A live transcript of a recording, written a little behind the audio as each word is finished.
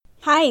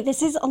Hi,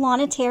 this is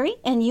Alana Terry,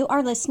 and you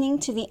are listening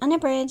to the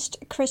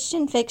Unabridged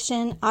Christian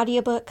Fiction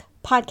Audiobook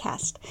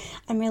Podcast.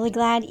 I'm really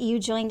glad you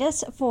joined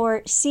us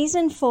for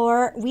Season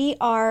 4. We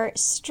are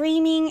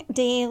streaming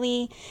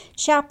daily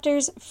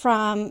chapters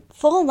from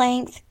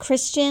full-length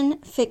Christian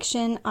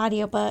fiction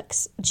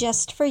audiobooks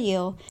just for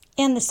you.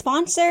 And the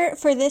sponsor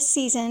for this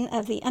season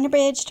of the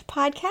Unabridged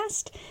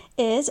Podcast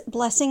is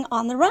Blessing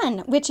on the Run,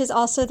 which is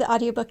also the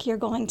audiobook you're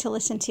going to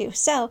listen to.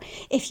 So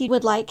if you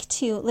would like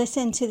to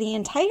listen to the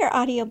entire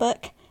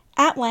audiobook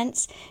at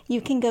once,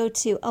 you can go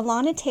to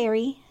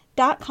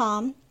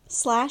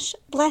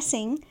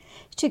alanaterry.com/blessing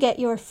to get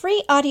your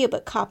free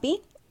audiobook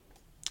copy,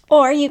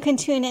 or you can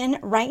tune in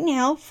right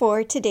now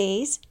for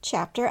today's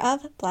chapter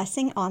of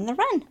Blessing on the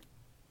Run.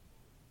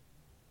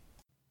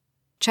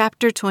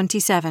 Chapter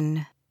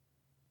 27.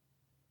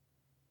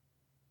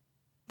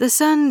 The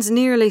sun's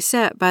nearly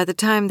set by the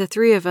time the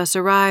three of us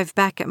arrive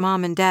back at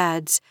Mom and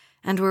Dad's,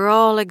 and we're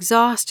all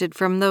exhausted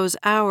from those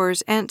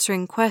hours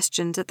answering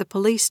questions at the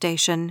police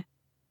station.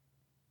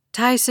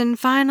 Tyson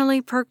finally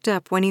perked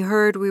up when he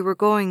heard we were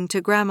going to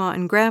Grandma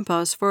and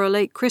Grandpa's for a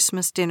late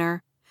Christmas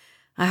dinner.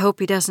 I hope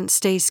he doesn't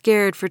stay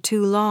scared for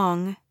too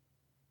long.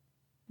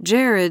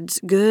 Jared's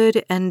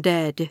good and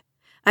dead.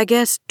 I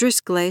guess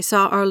Driscoll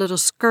saw our little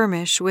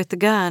skirmish with the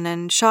gun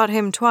and shot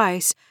him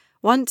twice,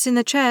 once in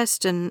the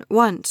chest and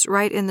once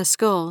right in the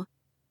skull.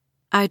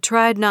 I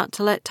tried not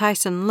to let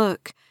Tyson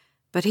look,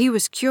 but he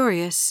was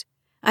curious.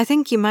 I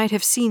think he might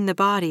have seen the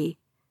body.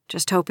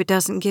 Just hope it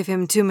doesn't give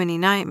him too many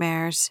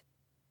nightmares.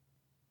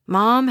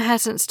 Mom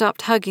hasn't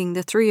stopped hugging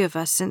the three of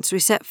us since we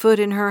set foot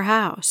in her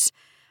house.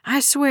 I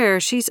swear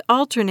she's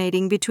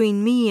alternating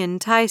between me and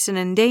Tyson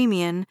and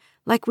Damien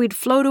like we'd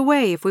float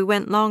away if we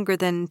went longer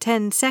than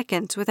 10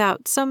 seconds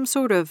without some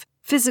sort of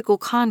physical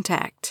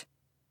contact.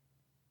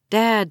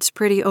 Dad's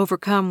pretty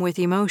overcome with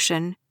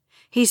emotion.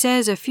 He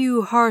says a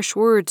few harsh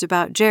words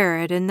about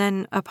Jared and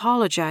then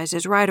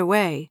apologizes right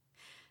away.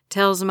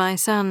 Tells my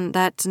son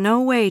that's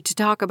no way to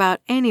talk about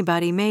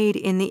anybody made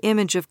in the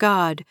image of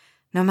God,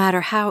 no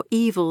matter how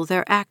evil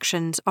their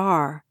actions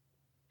are.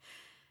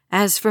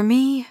 As for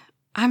me,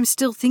 I'm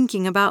still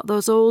thinking about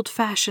those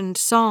old-fashioned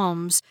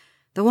psalms,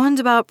 the ones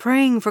about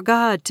praying for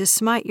God to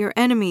smite your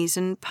enemies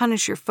and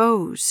punish your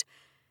foes.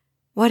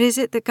 What is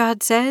it that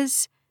God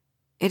says?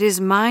 It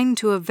is mine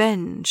to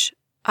avenge.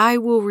 I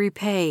will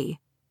repay.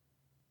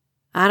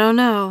 I don't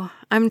know.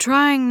 I'm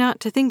trying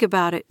not to think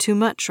about it too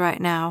much right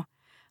now.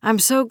 I'm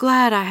so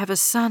glad I have a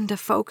son to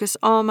focus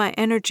all my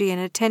energy and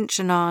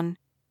attention on.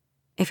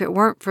 If it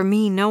weren't for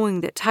me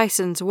knowing that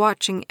Tyson's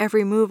watching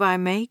every move I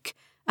make,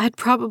 I'd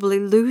probably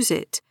lose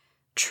it.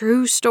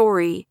 True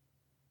story.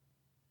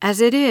 As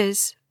it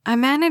is, I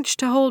managed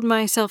to hold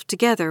myself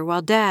together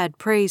while Dad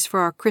prays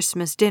for our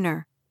Christmas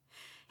dinner.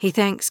 He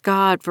thanks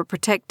God for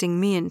protecting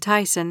me and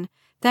Tyson,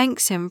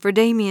 thanks him for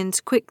Damien's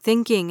quick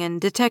thinking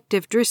and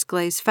Detective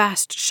Driscoll's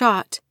fast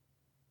shot.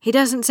 He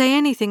doesn't say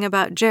anything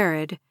about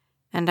Jared,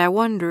 and I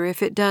wonder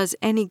if it does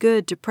any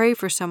good to pray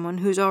for someone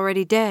who's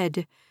already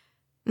dead.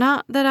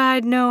 Not that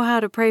I'd know how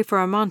to pray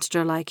for a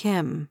monster like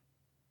him.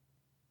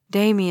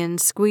 Damien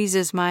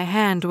squeezes my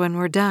hand when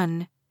we're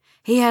done.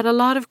 He had a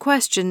lot of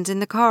questions in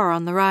the car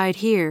on the ride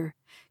here,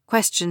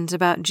 questions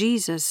about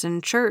Jesus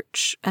and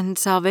church and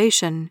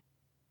salvation.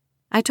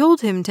 I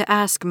told him to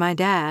ask my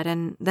dad,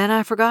 and then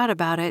I forgot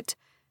about it,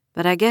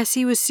 but I guess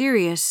he was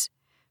serious.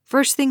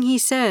 First thing he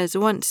says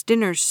once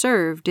dinner's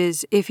served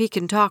is if he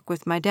can talk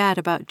with my dad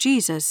about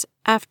Jesus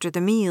after the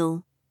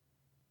meal.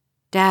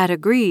 Dad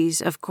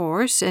agrees, of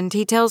course, and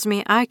he tells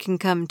me I can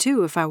come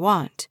too if I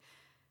want.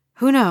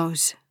 Who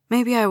knows?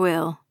 Maybe I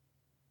will.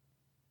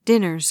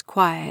 Dinner's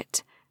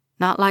quiet,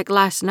 not like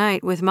last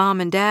night with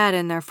Mom and Dad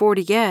and their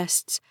 40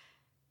 guests.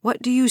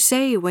 What do you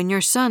say when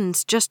your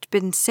son's just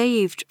been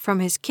saved from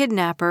his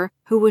kidnapper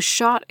who was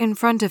shot in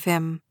front of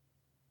him?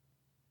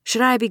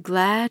 Should I be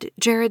glad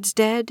Jared's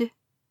dead?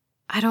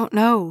 I don't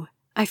know.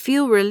 I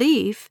feel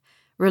relief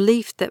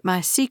that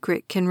my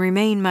secret can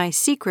remain my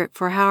secret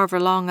for however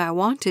long I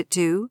want it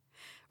to,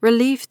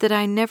 relief that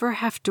I never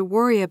have to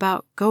worry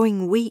about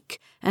going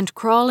weak and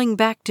crawling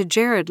back to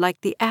Jared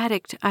like the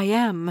addict I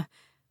am,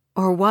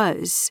 or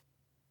was.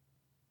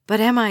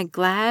 But am I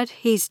glad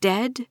he's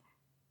dead?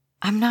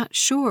 I'm not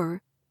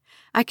sure.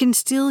 I can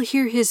still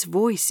hear his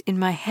voice in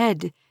my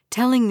head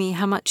telling me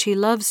how much he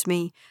loves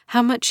me,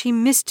 how much he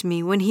missed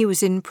me when he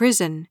was in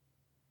prison.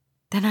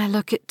 Then I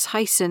look at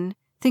Tyson,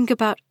 think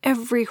about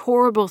every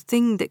horrible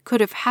thing that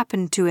could have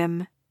happened to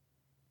him.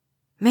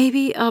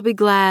 Maybe I'll be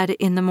glad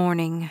in the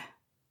morning.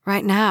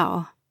 Right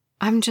now,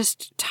 I'm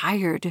just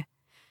tired.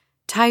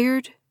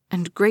 Tired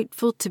and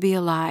grateful to be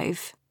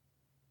alive.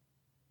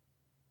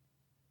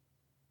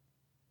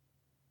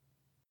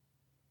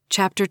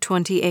 Chapter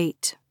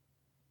 28.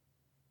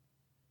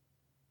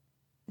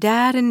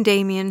 Dad and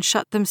Damien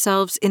shut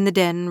themselves in the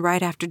den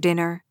right after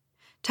dinner.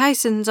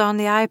 Tyson's on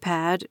the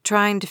iPad,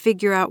 trying to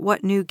figure out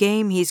what new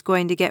game he's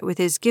going to get with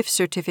his gift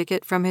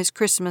certificate from his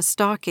Christmas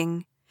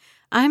stocking.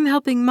 I'm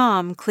helping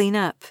Mom clean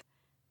up,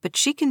 but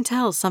she can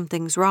tell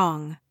something's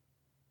wrong.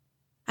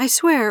 I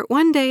swear,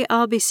 one day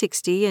I'll be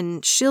 60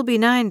 and she'll be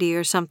 90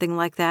 or something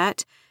like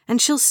that,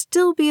 and she'll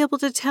still be able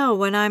to tell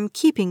when I'm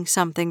keeping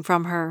something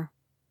from her.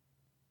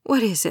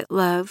 What is it,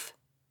 love?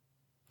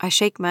 I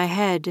shake my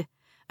head.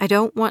 I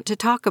don't want to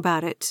talk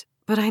about it,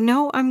 but I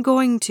know I'm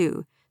going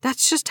to.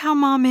 That's just how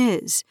Mom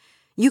is.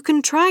 You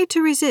can try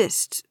to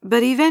resist,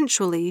 but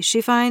eventually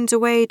she finds a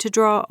way to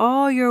draw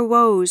all your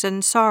woes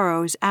and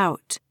sorrows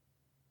out.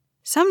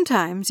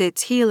 Sometimes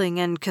it's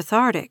healing and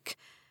cathartic.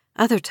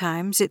 Other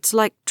times it's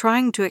like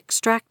trying to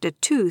extract a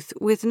tooth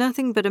with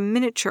nothing but a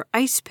miniature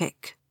ice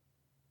pick.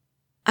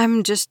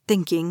 I'm just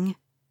thinking.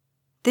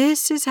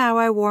 This is how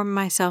I warm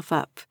myself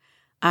up.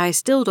 I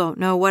still don't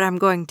know what I'm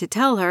going to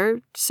tell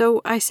her,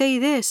 so I say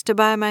this to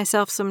buy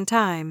myself some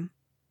time.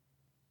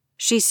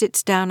 She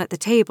sits down at the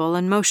table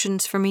and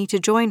motions for me to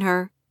join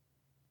her.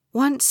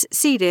 Once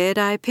seated,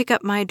 I pick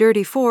up my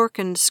dirty fork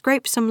and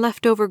scrape some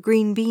leftover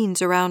green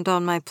beans around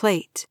on my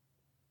plate.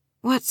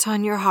 What's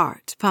on your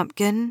heart,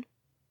 Pumpkin?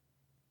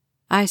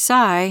 I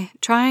sigh,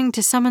 trying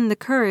to summon the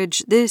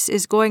courage this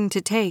is going to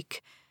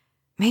take.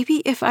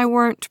 Maybe if I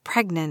weren't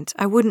pregnant,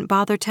 I wouldn't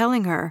bother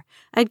telling her.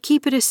 I'd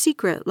keep it a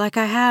secret like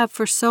I have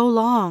for so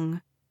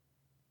long.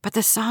 But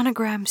the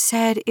sonogram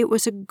said it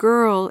was a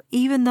girl,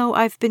 even though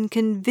I've been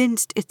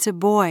convinced it's a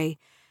boy,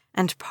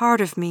 and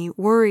part of me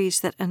worries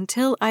that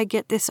until I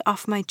get this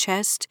off my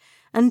chest,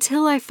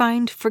 until I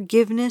find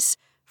forgiveness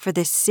for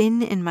this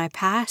sin in my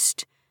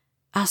past,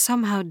 I'll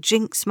somehow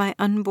jinx my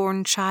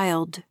unborn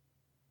child.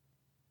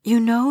 You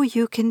know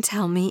you can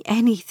tell me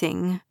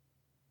anything.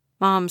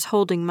 Mom's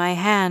holding my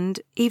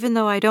hand, even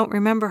though I don't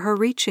remember her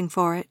reaching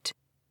for it.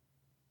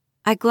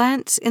 I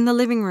glance in the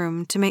living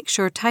room to make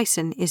sure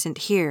Tyson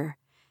isn't here.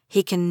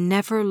 He can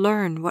never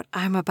learn what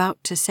I'm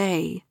about to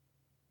say.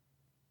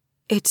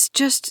 It's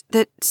just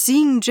that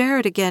seeing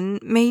Jared again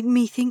made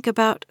me think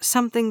about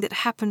something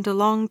that happened a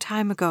long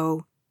time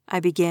ago,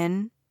 I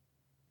begin.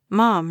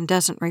 Mom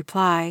doesn't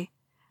reply.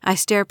 I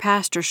stare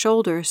past her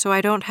shoulder so I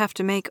don't have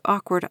to make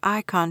awkward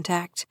eye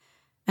contact,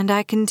 and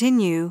I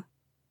continue.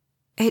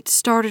 It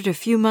started a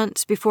few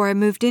months before I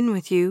moved in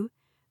with you,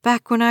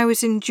 back when I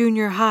was in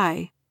junior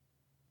high.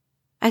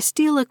 I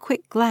steal a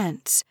quick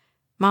glance.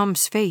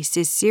 Mom's face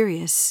is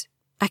serious.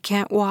 I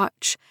can't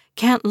watch,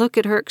 can't look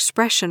at her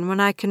expression when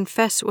I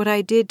confess what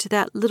I did to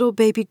that little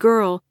baby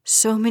girl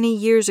so many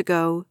years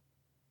ago.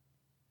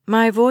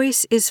 My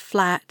voice is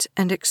flat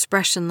and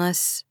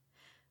expressionless.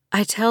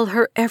 I tell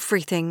her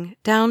everything,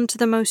 down to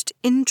the most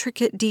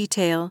intricate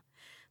detail,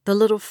 the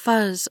little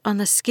fuzz on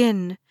the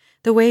skin,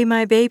 the way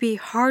my baby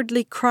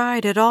hardly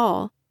cried at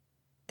all.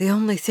 The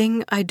only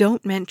thing I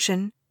don't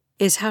mention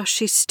is how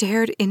she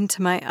stared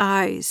into my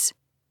eyes.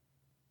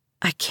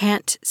 I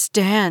can't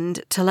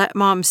stand to let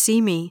Mom see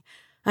me.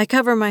 I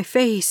cover my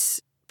face,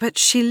 but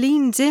she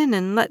leans in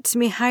and lets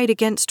me hide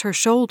against her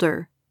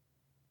shoulder.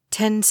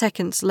 10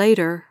 seconds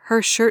later,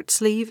 her shirt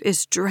sleeve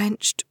is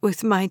drenched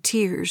with my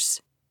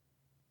tears.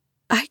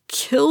 I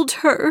killed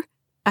her,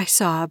 I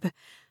sob.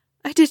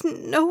 I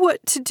didn't know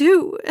what to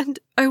do, and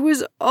I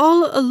was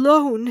all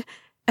alone,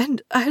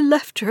 and I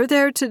left her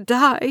there to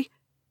die.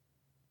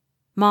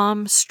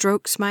 Mom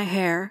strokes my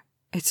hair.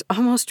 It's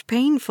almost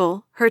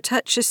painful. Her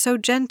touch is so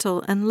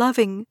gentle and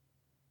loving.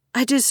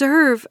 I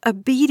deserve a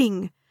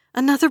beating,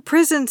 another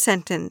prison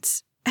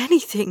sentence,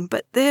 anything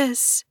but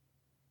this.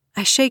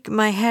 I shake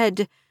my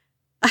head.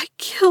 I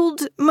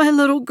killed my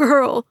little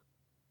girl.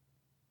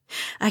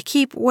 I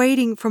keep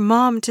waiting for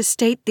Mom to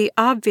state the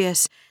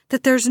obvious,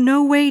 that there's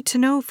no way to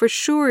know for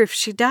sure if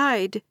she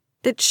died,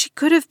 that she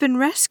could have been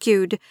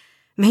rescued.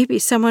 Maybe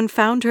someone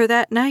found her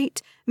that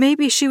night.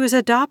 Maybe she was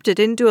adopted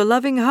into a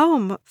loving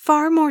home,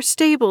 far more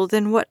stable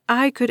than what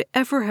I could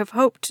ever have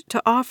hoped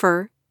to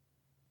offer.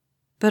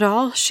 But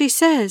all she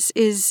says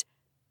is,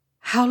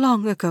 "How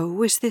long ago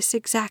was this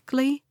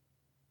exactly?"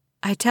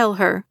 I tell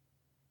her.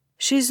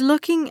 She's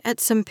looking at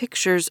some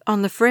pictures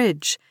on the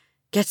fridge,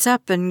 gets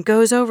up and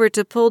goes over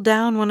to pull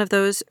down one of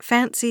those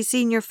fancy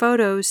senior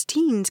photos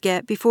teens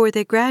get before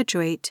they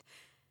graduate.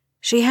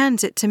 She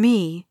hands it to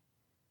me.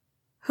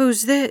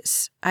 "Who's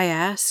this?" I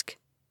ask.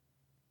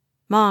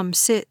 Mom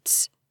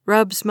sits,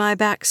 rubs my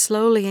back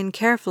slowly and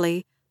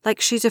carefully,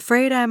 like she's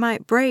afraid I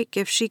might break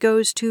if she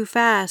goes too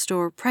fast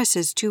or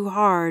presses too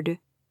hard.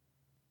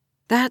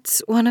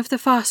 "That's one of the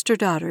foster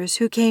daughters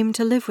who came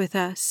to live with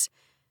us.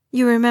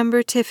 You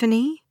remember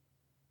Tiffany?"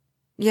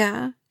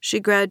 "Yeah, she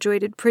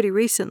graduated pretty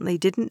recently,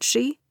 didn't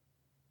she?"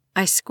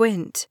 I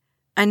squint.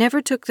 I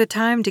never took the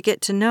time to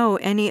get to know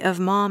any of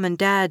Mom and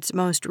Dad's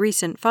most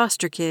recent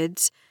foster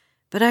kids,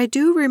 but I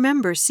do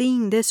remember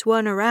seeing this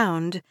one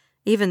around,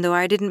 even though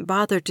I didn't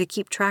bother to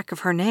keep track of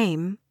her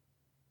name.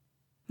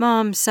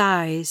 Mom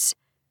sighs.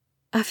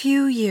 "A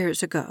few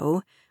years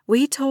ago,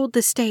 we told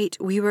the state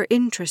we were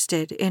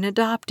interested in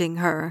adopting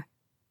her."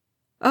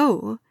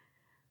 "Oh,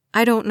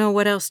 I don't know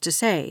what else to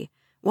say.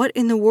 What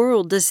in the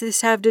world does this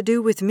have to do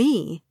with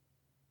me?"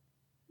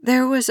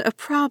 "There was a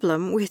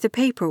problem with the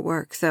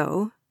paperwork,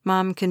 though,"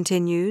 Mom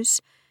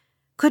continues.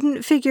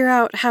 "Couldn't figure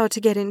out how to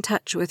get in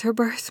touch with her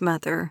birth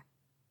mother."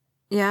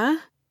 "Yeah?"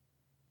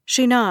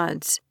 She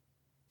nods.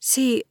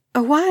 See,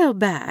 a while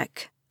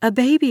back, a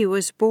baby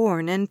was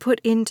born and put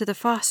into the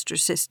foster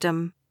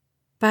system.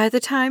 By the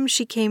time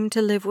she came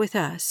to live with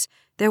us,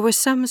 there was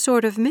some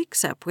sort of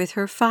mix-up with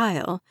her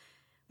file.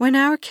 When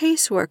our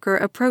caseworker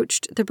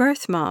approached the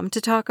birth mom to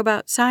talk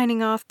about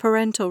signing off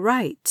parental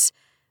rights,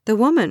 the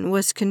woman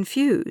was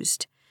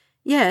confused.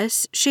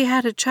 Yes, she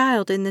had a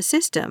child in the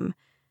system,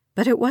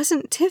 but it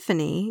wasn't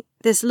Tiffany,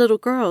 this little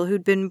girl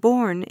who'd been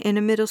born in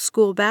a middle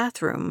school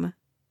bathroom.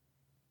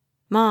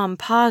 Mom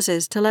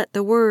pauses to let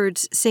the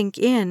words sink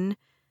in,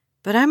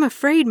 but I'm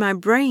afraid my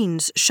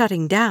brain's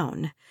shutting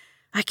down.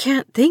 I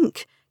can't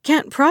think,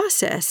 can't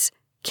process,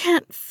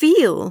 can't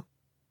feel.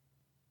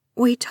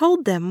 We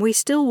told them we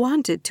still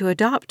wanted to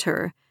adopt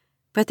her,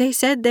 but they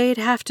said they'd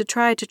have to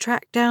try to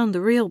track down the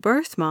real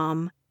birth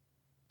mom.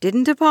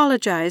 Didn't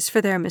apologize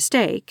for their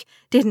mistake,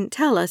 didn't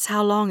tell us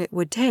how long it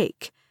would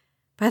take.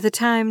 By the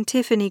time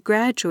Tiffany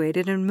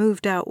graduated and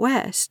moved out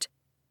west,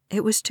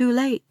 it was too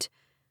late.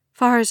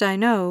 Far as I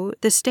know,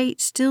 the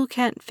state still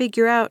can't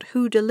figure out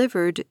who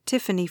delivered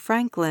Tiffany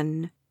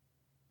Franklin.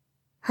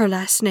 Her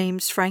last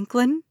name's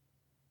Franklin?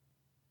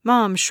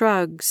 Mom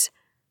shrugs.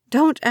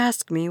 Don't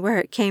ask me where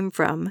it came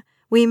from.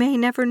 We may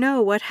never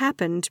know what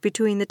happened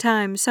between the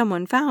time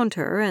someone found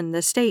her and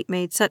the state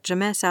made such a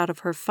mess out of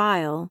her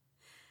file.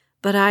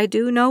 But I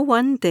do know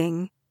one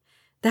thing.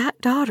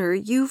 That daughter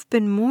you've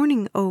been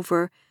mourning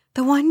over,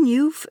 the one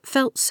you've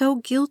felt so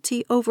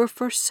guilty over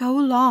for so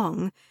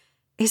long,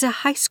 is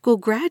a high school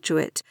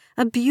graduate,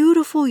 a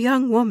beautiful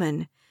young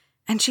woman,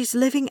 and she's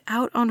living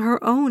out on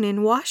her own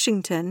in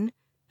Washington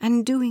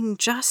and doing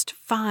just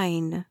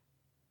fine.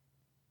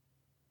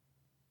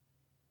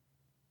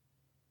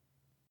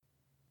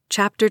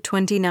 Chapter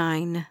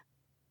 29.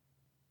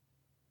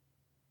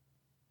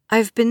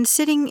 I've been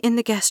sitting in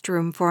the guest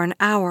room for an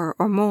hour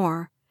or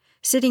more,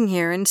 sitting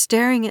here and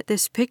staring at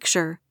this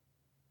picture.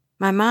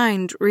 My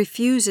mind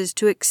refuses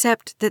to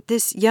accept that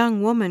this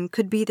young woman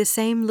could be the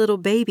same little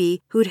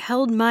baby who'd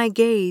held my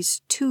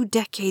gaze 2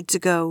 decades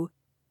ago.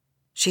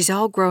 She's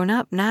all grown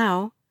up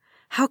now.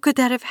 How could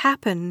that have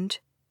happened?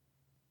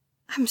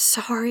 I'm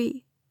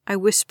sorry, I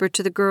whisper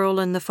to the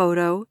girl in the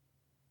photo.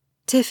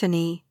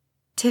 Tiffany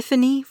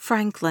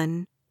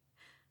Franklin.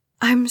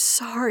 I'm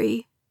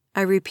sorry,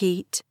 I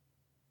repeat.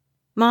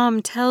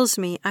 Mom tells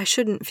me I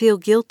shouldn't feel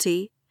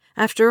guilty.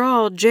 After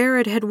all,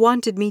 Jared had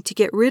wanted me to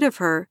get rid of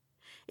her.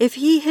 If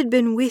he had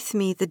been with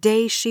me the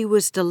day she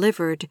was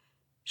delivered,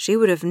 she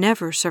would have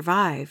never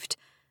survived.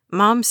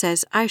 Mom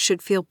says I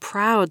should feel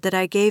proud that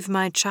I gave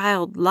my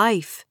child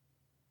life.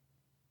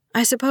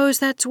 I suppose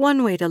that's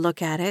one way to look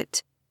at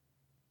it.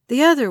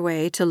 The other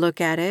way to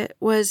look at it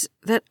was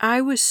that I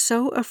was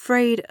so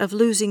afraid of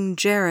losing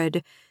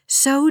Jared,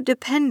 so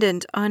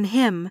dependent on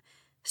him,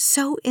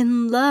 so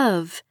in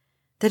love,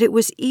 that it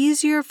was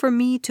easier for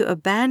me to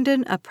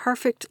abandon a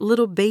perfect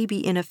little baby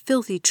in a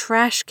filthy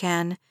trash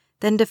can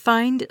than to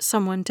find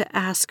someone to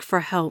ask for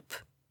help.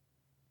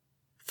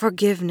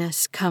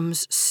 Forgiveness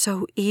comes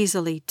so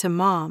easily to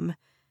Mom.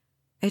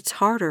 It's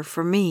harder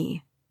for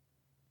me.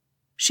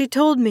 She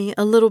told me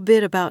a little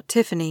bit about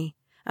Tiffany,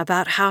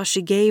 about how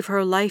she gave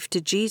her life to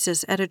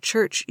Jesus at a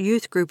church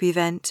youth group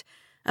event,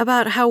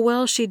 about how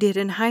well she did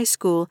in high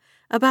school,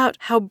 about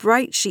how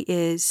bright she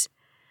is.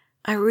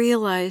 I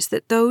realized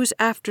that those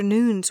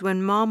afternoons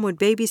when Mom would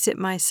babysit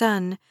my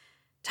son,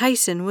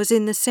 Tyson was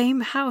in the same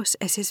house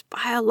as his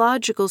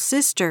biological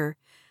sister.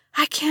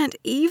 I can't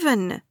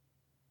even.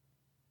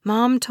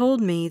 Mom told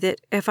me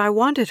that if I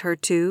wanted her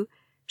to,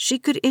 she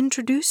could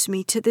introduce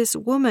me to this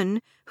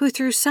woman who,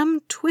 through some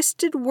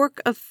twisted work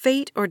of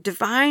fate or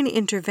divine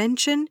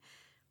intervention,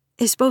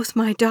 is both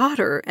my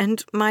daughter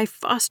and my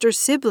foster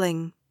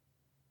sibling.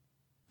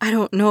 I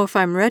don't know if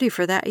I'm ready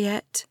for that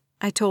yet,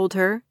 I told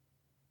her.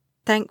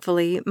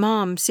 Thankfully,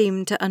 Mom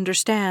seemed to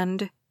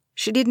understand.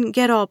 She didn't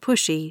get all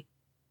pushy.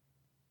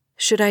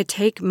 Should I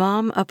take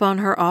Mom up on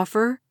her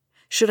offer?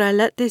 Should I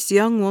let this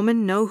young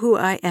woman know who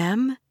I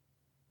am?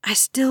 I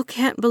still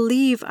can't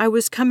believe I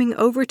was coming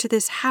over to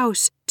this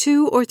house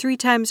 2 or 3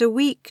 times a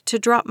week to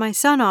drop my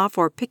son off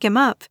or pick him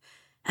up,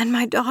 and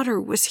my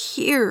daughter was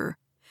here,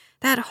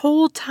 that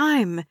whole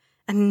time,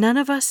 and none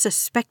of us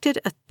suspected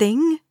a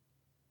thing?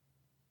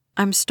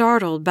 I'm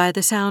startled by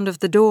the sound of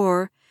the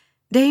door.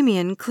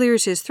 Damien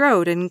clears his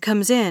throat and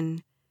comes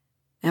in.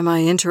 Am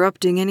I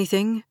interrupting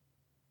anything?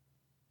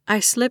 I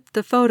slipped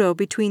the photo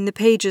between the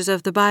pages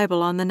of the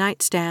Bible on the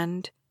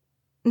nightstand.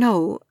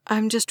 No,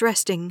 I'm just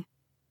resting.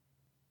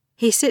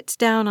 He sits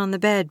down on the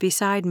bed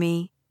beside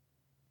me.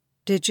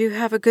 Did you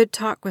have a good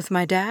talk with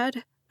my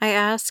dad? I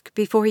ask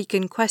before he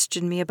can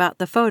question me about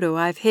the photo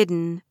I've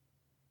hidden.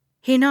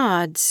 He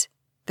nods.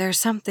 There's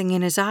something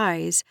in his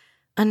eyes,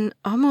 an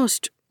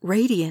almost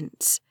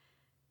radiance.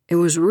 It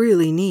was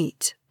really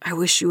neat. I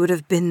wish you would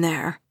have been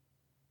there.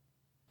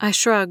 I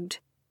shrugged.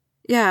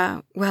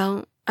 Yeah,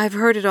 well, I've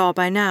heard it all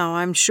by now,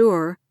 I'm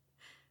sure.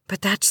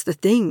 But that's the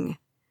thing.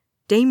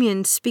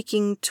 Damien's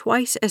speaking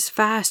twice as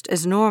fast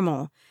as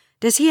normal.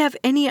 Does he have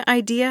any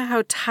idea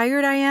how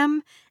tired I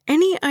am?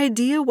 Any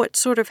idea what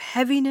sort of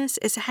heaviness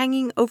is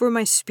hanging over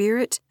my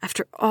spirit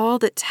after all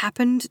that's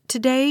happened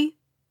today?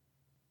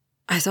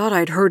 I thought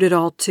I'd heard it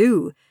all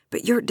too,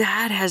 but your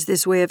dad has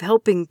this way of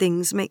helping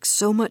things make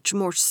so much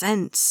more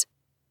sense.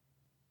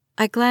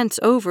 I glance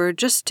over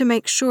just to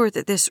make sure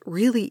that this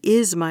really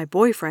is my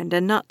boyfriend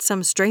and not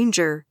some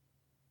stranger.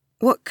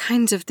 What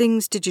kinds of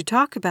things did you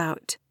talk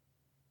about?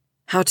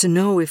 How to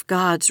know if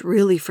God's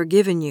really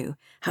forgiven you,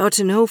 how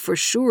to know for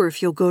sure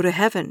if you'll go to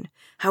heaven,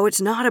 how it's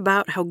not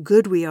about how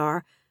good we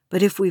are,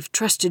 but if we've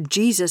trusted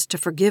Jesus to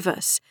forgive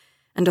us,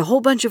 and a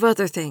whole bunch of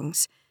other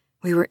things.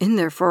 We were in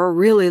there for a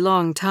really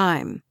long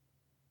time.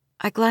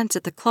 I glance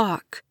at the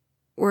clock.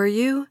 Were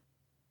you?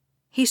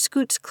 He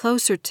scoots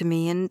closer to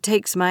me and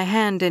takes my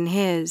hand in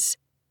his.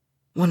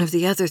 One of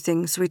the other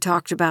things we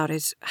talked about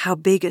is how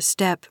big a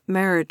step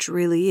marriage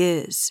really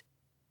is.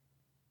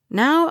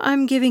 Now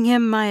I'm giving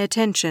him my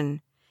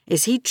attention.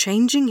 Is he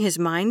changing his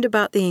mind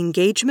about the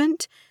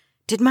engagement?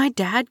 Did my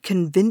dad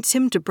convince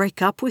him to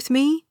break up with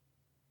me?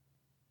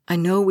 I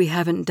know we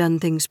haven't done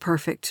things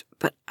perfect,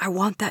 but I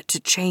want that to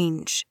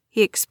change,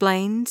 he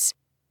explains.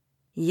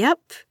 Yep,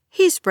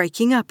 he's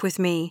breaking up with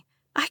me.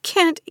 I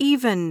can't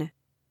even.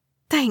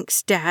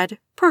 Thanks, Dad.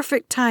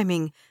 Perfect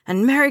timing,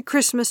 and Merry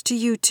Christmas to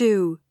you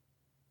too.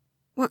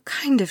 What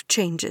kind of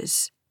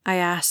changes? I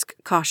ask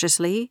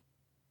cautiously.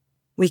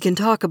 We can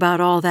talk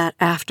about all that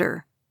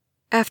after.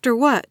 After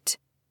what?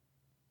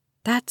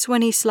 That's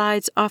when he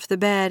slides off the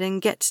bed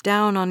and gets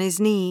down on his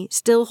knee,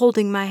 still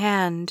holding my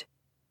hand.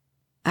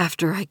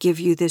 After I give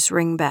you this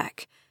ring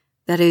back.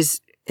 That is,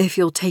 if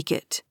you'll take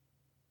it.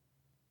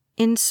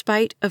 In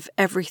spite of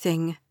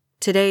everything,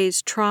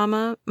 today's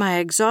trauma, my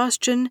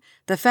exhaustion,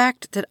 the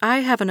fact that I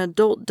have an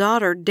adult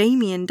daughter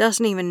Damien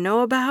doesn't even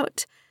know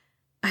about,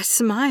 I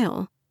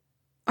smile.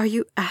 Are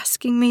you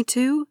asking me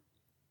to?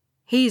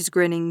 He's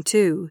grinning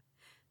too.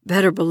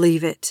 Better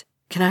believe it.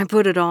 Can I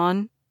put it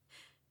on?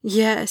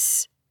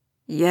 Yes.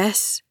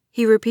 Yes,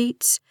 he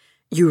repeats.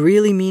 You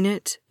really mean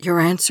it? Your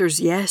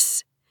answer's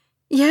yes?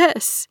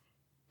 Yes.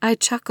 I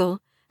chuckle.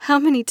 How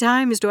many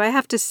times do I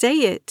have to say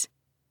it?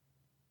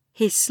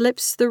 He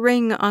slips the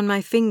ring on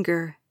my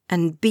finger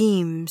and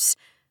beams.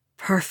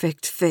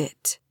 Perfect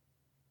fit.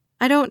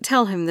 I don't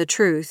tell him the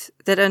truth,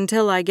 that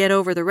until I get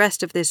over the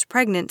rest of this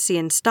pregnancy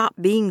and stop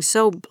being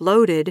so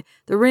bloated,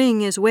 the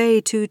ring is way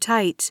too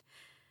tight.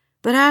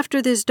 But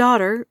after this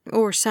daughter,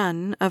 or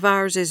son, of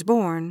ours is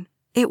born,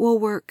 it will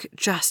work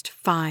just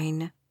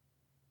fine.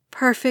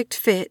 Perfect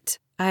fit,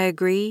 I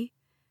agree,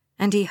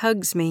 and he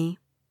hugs me.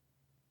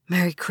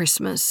 Merry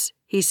Christmas,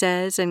 he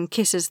says, and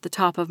kisses the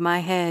top of my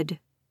head.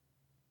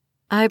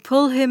 I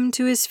pull him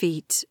to his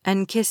feet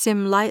and kiss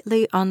him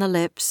lightly on the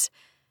lips.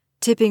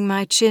 Tipping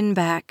my chin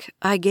back,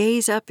 I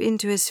gaze up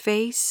into his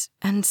face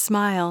and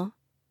smile.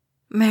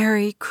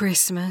 Merry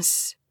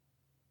Christmas.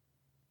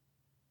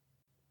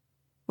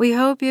 We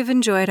hope you've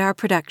enjoyed our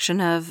production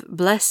of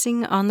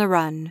Blessing on the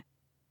Run,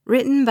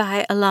 written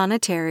by Alana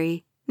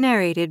Terry,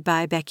 narrated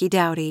by Becky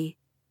Dowdy.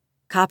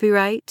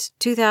 Copyright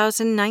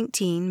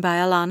 2019 by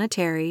Alana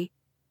Terry.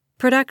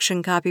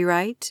 Production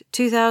copyright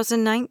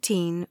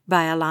 2019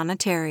 by Alana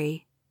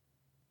Terry.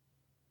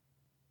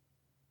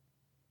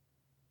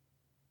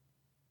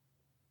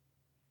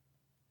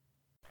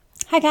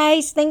 Hi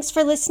guys, thanks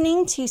for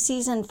listening to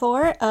Season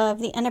 4 of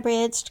the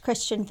Unabridged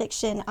Christian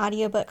Fiction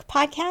Audiobook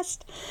Podcast.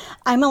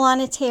 I'm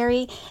Alana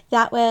Terry.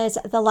 That was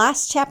the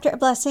last chapter of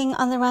Blessing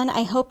on the Run.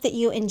 I hope that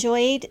you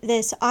enjoyed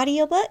this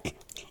audiobook,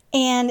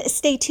 and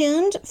stay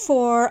tuned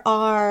for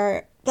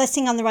our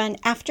Blessing on the Run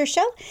after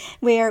show,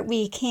 where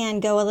we can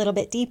go a little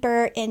bit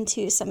deeper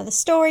into some of the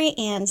story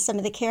and some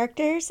of the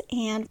characters.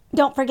 And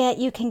don't forget,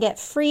 you can get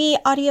free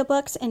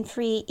audiobooks and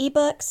free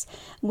ebooks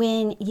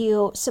when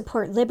you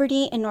support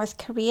Liberty in North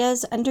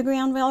Korea's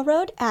Underground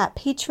Railroad at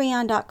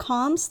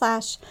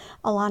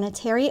patreon.com/Alana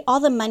Terry.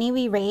 All the money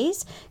we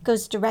raise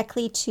goes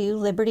directly to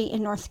Liberty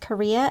in North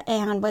Korea,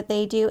 and what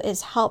they do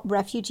is help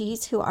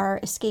refugees who are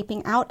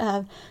escaping out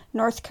of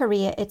North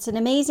Korea. It's an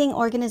amazing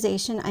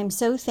organization. I'm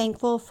so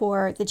thankful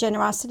for the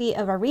generosity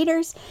of our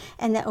readers,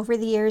 and that over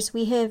the years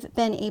we have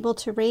been able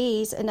to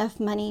raise enough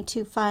money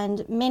to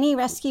fund many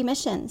rescue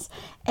missions,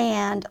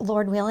 and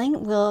Lord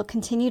willing, we'll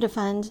continue to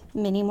fund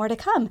many more to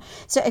come.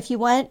 So if you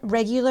want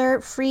regular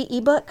free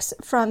ebooks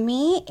from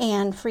me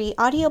and free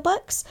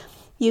audiobooks,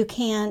 you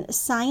can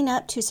sign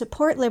up to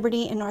support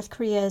Liberty in North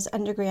Korea's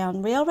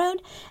Underground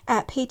Railroad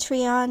at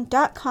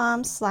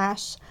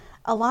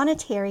patreon.com/Alana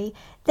Terry.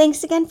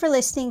 Thanks again for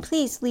listening.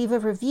 Please leave a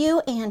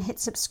review and hit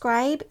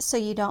subscribe so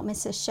you don't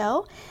miss a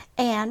show.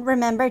 And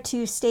remember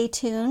to stay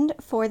tuned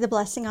for the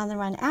Blessing on the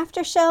Run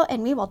after show,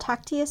 and we will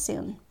talk to you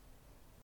soon.